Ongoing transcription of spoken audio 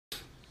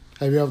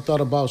Have you ever thought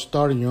about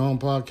starting your own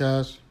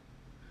podcast?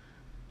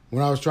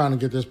 When I was trying to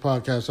get this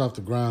podcast off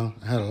the ground,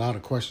 I had a lot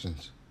of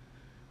questions.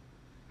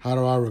 How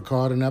do I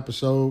record an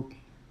episode?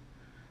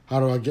 How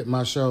do I get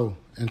my show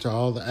into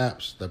all the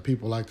apps that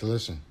people like to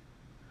listen?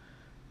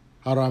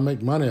 How do I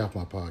make money off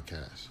my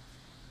podcast?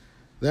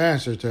 The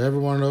answer to every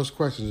one of those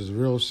questions is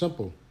real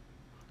simple,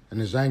 and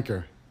it's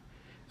Anchor.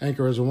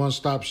 Anchor is a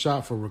one-stop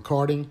shop for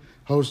recording,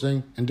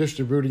 hosting, and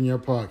distributing your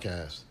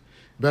podcast.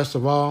 Best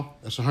of all,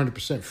 it's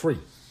 100% free,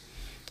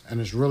 and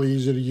it's really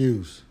easy to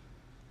use.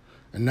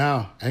 And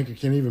now, Anchor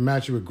can even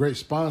match you with great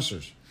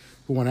sponsors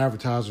who want to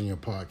advertise on your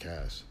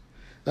podcast.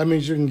 That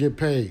means you can get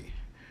paid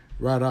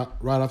right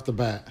off the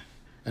bat.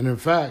 And in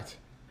fact,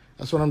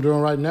 that's what I'm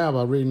doing right now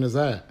by reading this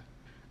ad.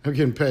 I'm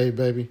getting paid,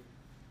 baby.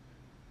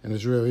 And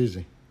it's real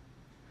easy.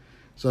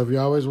 So if you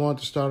always want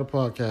to start a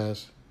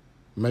podcast,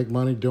 make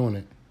money doing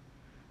it,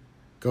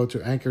 go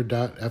to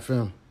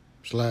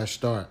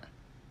anchor.fm/start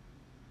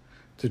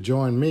to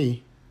join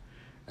me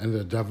and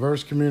the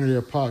diverse community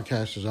of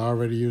podcasters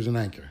already using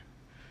Anchor.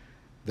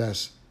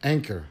 That's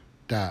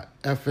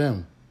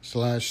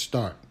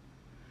anchor.fm/start.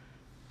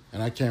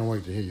 And I can't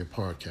wait to hear your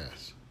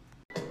podcast.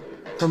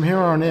 From here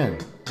on in,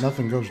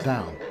 nothing goes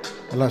down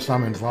unless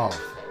I'm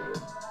involved.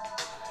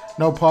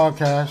 No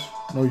podcast,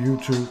 no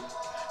YouTube,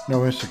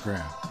 no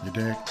Instagram, you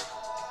dig?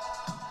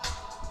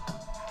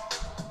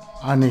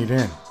 I need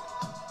in.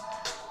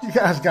 You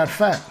guys got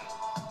fat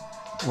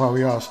while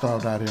we all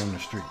starved out here in the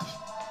streets.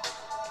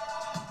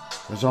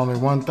 There's only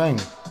one thing.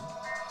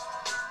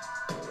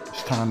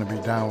 It's time to be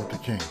down with the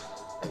king.